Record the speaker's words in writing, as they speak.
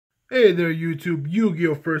Hey there YouTube,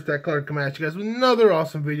 Yu-Gi-Oh! First That Card coming at you guys with another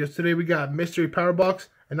awesome video. Today we got mystery power box,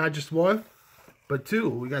 and not just one, but two.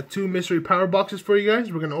 We got two mystery power boxes for you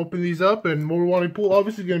guys. We're going to open these up, and what we want to pull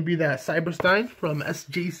obviously is going to be that Cyberstein from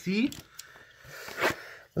SJC.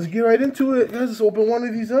 Let's get right into it, guys. Let's open one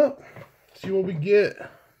of these up, see what we get.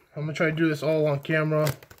 I'm going to try to do this all on camera,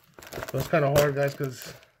 so it's kind of hard, guys,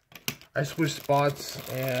 because I switched spots,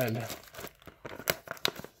 and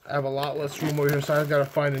I have a lot less room over here, so I've got to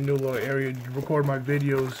find a new little area to record my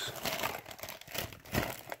videos.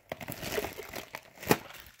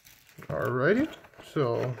 Alrighty,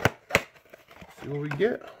 so see what we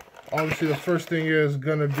get. Obviously, the first thing is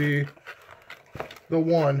gonna be the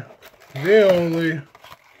one, the only,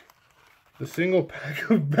 the single pack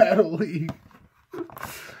of Battle League.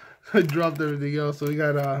 I dropped everything else, so we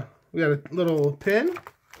got a little pin.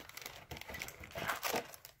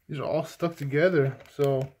 These are all stuck together,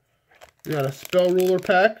 so. We got a Spell Ruler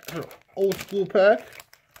pack, old school pack.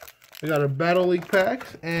 We got a Battle League pack,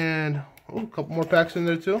 and a couple more packs in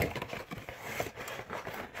there too.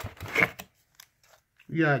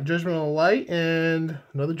 We got Judgment of the Light and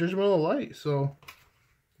another Judgment of the Light. So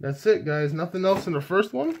that's it, guys. Nothing else in the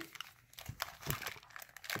first one.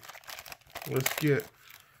 Let's get.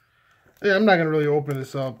 Yeah, I'm not gonna really open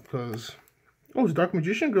this up because it's Dark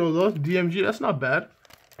Magician Girl though. DMG. That's not bad.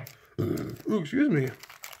 Ooh, excuse me.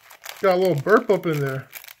 Got a little burp up in there.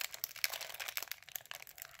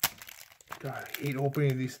 God, I hate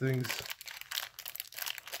opening these things.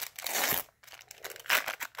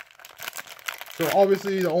 So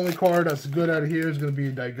obviously the only card that's good out of here is going to be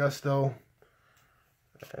Daigusto.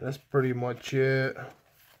 And that's pretty much it.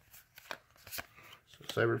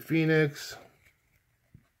 So Cyber Phoenix.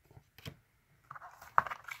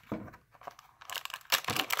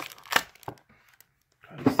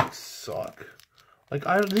 God, these things suck. Like,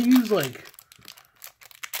 they use, they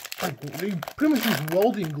pretty much use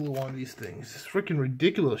welding glue on these things. It's freaking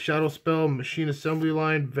ridiculous. Shadow Spell, Machine Assembly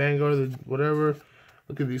Line, Vanguard, whatever.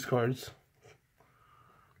 Look at these cards.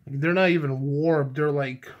 They're not even warped. They're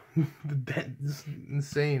like, this is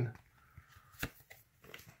insane.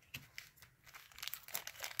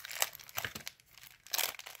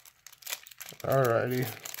 Alrighty.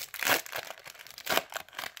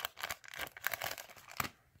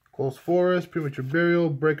 Close Forest, Premature Burial,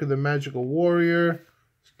 Break of the Magical Warrior,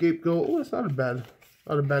 Scapegoat. Oh, that's not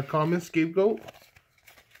a bad common. Scapegoat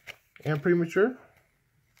and Premature.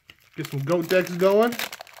 Get some goat decks going.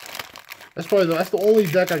 That's the only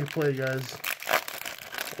deck I can play, guys.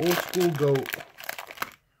 Old school goat.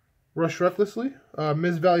 Rush Recklessly,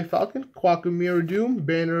 Miss Valley Falcon, Quackmire Doom,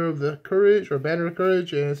 Banner of Courage,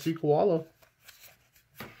 and Sea Koala.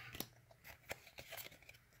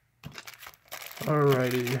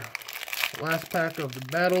 Alrighty, last pack of the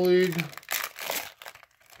Battle League.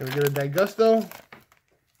 Gonna get a Daigusto,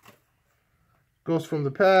 Ghost from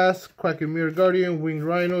the Past, Quackmire Guardian, Winged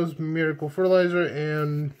Rhinos, Miracle Fertilizer,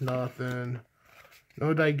 and nothing.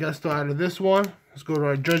 No Daigusto out of this one. Let's go to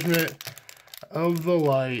our Judgment of the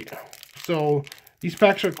Light. So these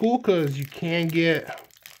packs are cool because you can get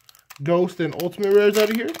Ghost and Ultimate Rares out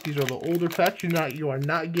of here. These are the older packs. You are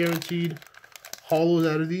not guaranteed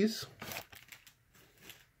holos out of these.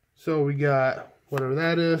 So we got whatever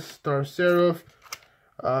that is, Star Seraph,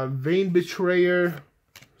 Vein Betrayer,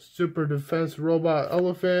 Super Defense Robot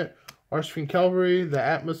Elephant, Archfiend Cavalry, The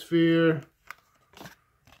Atmosphere,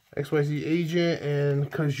 XYZ Agent,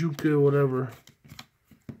 and Kajuka, whatever.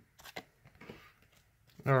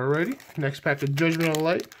 Alrighty, next pack of Judgment of the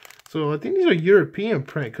Light. So I think these are European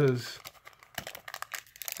print because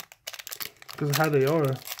of how they are.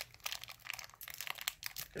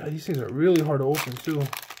 Yeah, these things are really hard to open too.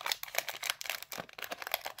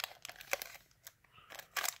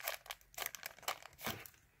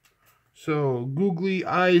 So, Googly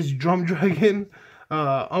Eyes Drum Dragon,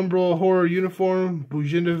 Umbral Horror Uniform,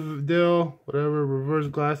 Bujinda Dale, whatever, Reverse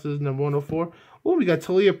Glasses, number 104. Oh, we got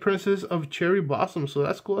Talia, Princess of Cherry Blossom, so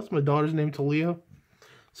that's cool. That's my daughter's name, Talia.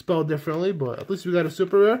 Spelled differently, but at least we got a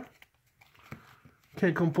super rare.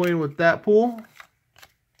 Can't complain with that pull.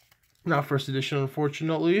 Not first edition,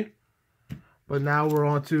 unfortunately. But now we're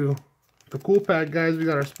on to the cool pack, guys. We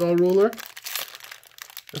got our Spell Ruler.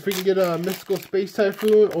 If we can get a Mystical Space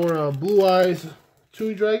Typhoon or a Blue Eyes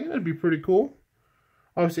Toon Dragon, that'd be pretty cool.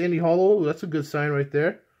 Obviously, any holo, that's a good sign right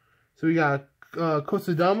there. So we got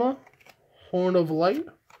Kosadama, Horn of Light,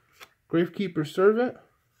 Gravekeeper Servant.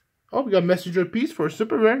 Oh, we got Messenger Piece for a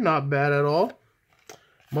super rare, not bad at all.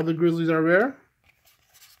 Mother Grizzlies are rare.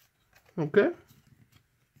 Okay.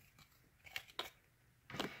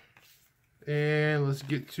 And let's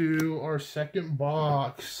get to our second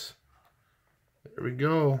box. There we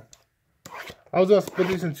go. I was gonna split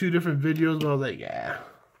these in 2 different videos, but I was like, yeah,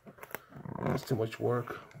 that's too much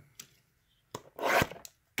work.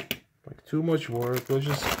 Like, too much work. Let's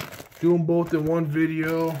just do them both in one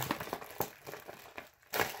video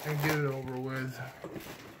and get it over with.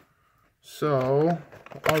 So,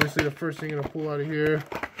 obviously, the first thing you're gonna pull out of here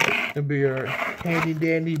will be your handy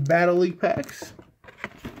dandy Battle League packs.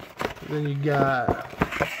 Then you got,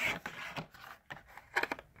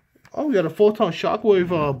 oh, we got a Photon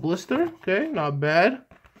Shockwave blister. Okay, not bad.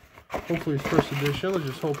 Hopefully it's first edition. Let's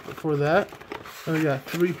just hope for that. And we got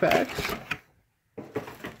 3 packs.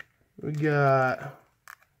 We got,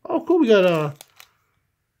 oh cool, we got a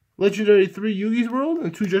Legendary 3 Yugi's World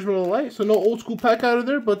and 2 Judgment of the Light. So no old school pack out of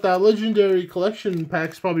there, but that Legendary Collection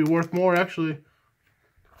pack's probably worth more actually.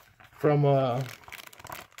 From,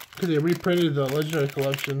 because they reprinted the Legendary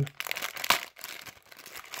Collection.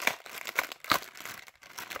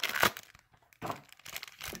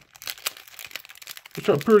 Which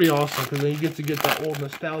are pretty awesome, because then you get to get that old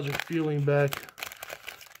nostalgic feeling back.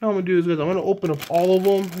 Now what I'm going to do is, guys, I'm going to open up all of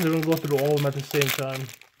them, and then I'm going to go through all of them at the same time.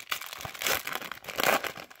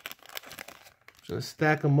 Just going to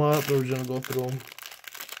stack them up, or we're just going to go through them.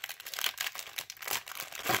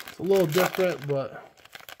 It's a little different, but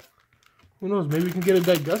who knows, maybe we can get a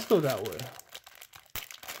Daigusto that way.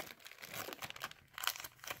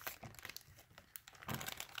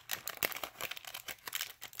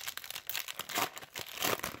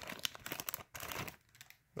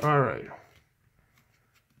 Alright.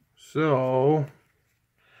 So,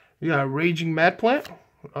 we got Raging Mad Plant,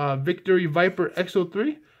 Victory Viper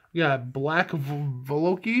XO3, we got Black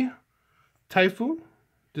Veloki, Typhoon,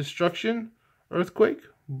 Destruction, Earthquake,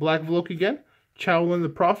 Black Veloki again, Chowlin the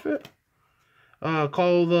Prophet,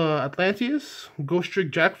 Call the Atlanteus, Ghost Trick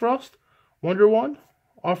Jack Frost, Wonder Wand,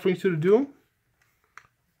 Offerings to the Doom,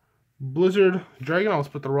 Blizzard Dragon, I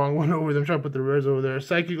almost put the wrong one over there, I'm trying to put the rares over there,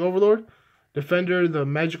 Psychic Overlord, Defender the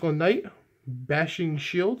Magical Knight, Bashing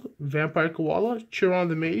Shield, Vampire Koala, Chiron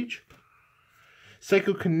the Mage,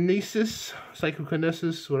 Psychokinesis,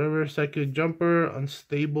 whatever, Psychic Jumper,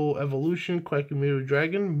 Unstable Evolution, Quackamaru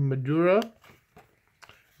Dragon, Madura,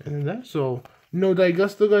 and that. So, no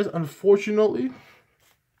Daigusto, guys, unfortunately.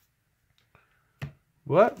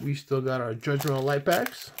 But we still got our Judgment of Light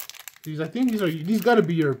packs. These, I think these gotta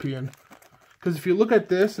be European. Because if you look at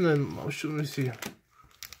this, and then, oh, let me see.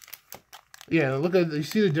 Yeah, look at, you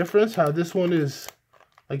see the difference? How this one is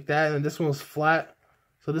like that and this one is flat.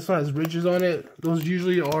 So this one has ridges on it. Those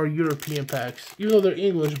usually are European packs. Even though they're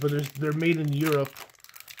English, but they're made in Europe.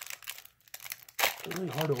 It's really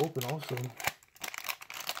hard to open also.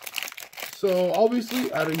 So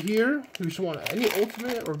obviously out of here, you just want any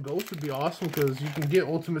ultimate or ghost would be awesome because you can get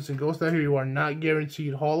ultimates and ghosts out here. You are not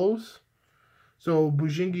guaranteed holos. So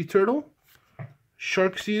Bujingi Turtle,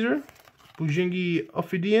 Shark Caesar, Bujingi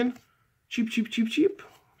Ophidian, Cheap,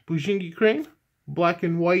 Bujingi Crane, Black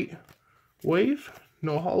and White Wave,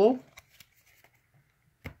 no holo.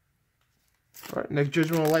 Alright, next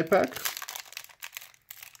Judgment of Light pack.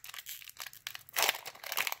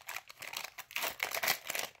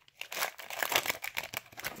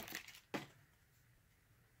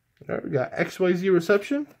 Alright, we got XYZ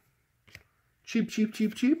Reception,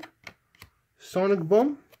 Cheap, Sonic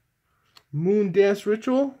Boom, Moon Dance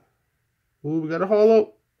Ritual. Ooh, we got a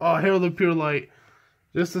holo. Oh, Herald of Pure Light.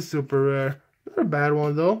 Just a super rare. Not a bad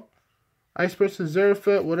one, though. Ice Princess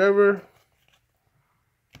Zerafet, whatever.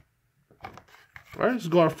 Alright, let's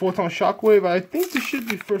go our Photon Shockwave. I think this should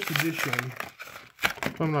be first edition,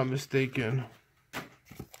 if I'm not mistaken.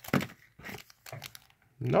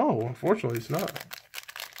 No, unfortunately, it's not.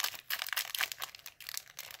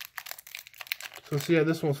 So, see how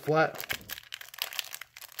this one's flat.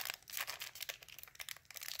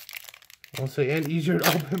 I'll say, and easier to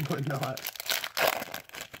open, but not.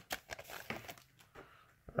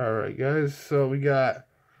 Alright, guys, so we got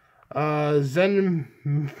Zen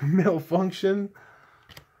Malfunction,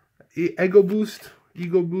 Ego Boost,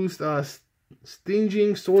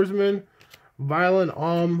 Stinging Swordsman,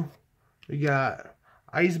 Violent we got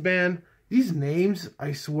Ice Band. These names,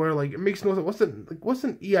 I swear, like, it makes no sense. What's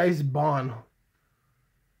an E-Ice Bond?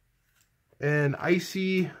 And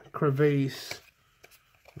Icy Crevasse.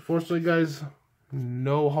 Unfortunately, guys,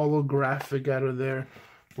 no holographic out of there.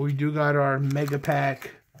 But we do got our Mega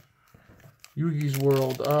Pack Yugi's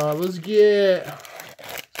World. Let's get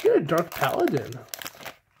a Dark Paladin.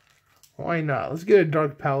 Why not? Let's get a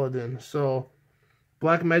Dark Paladin. So,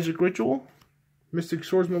 Black Magic Ritual, Mystic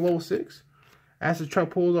Swordsman level 6. Acid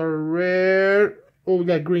Trap Pulls are rare. Oh, we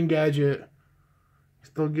got Green Gadget.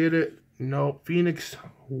 Still get it? No. Phoenix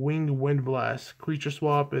Winged Wind Blast, Creature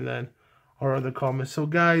Swap, and then our other comments. So,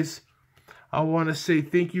 guys, I want to say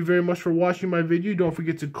thank you very much for watching my video. Don't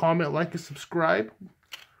forget to comment, like, and subscribe.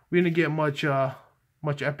 We didn't get much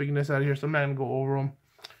epicness out of here, so I'm not going to go over them.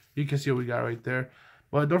 You can see what we got right there.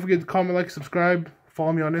 But don't forget to comment, like, subscribe.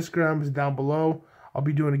 Follow me on Instagram. It's down below. I'll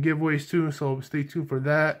be doing the giveaways too, so stay tuned for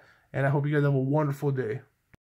that. And I hope you guys have a wonderful day.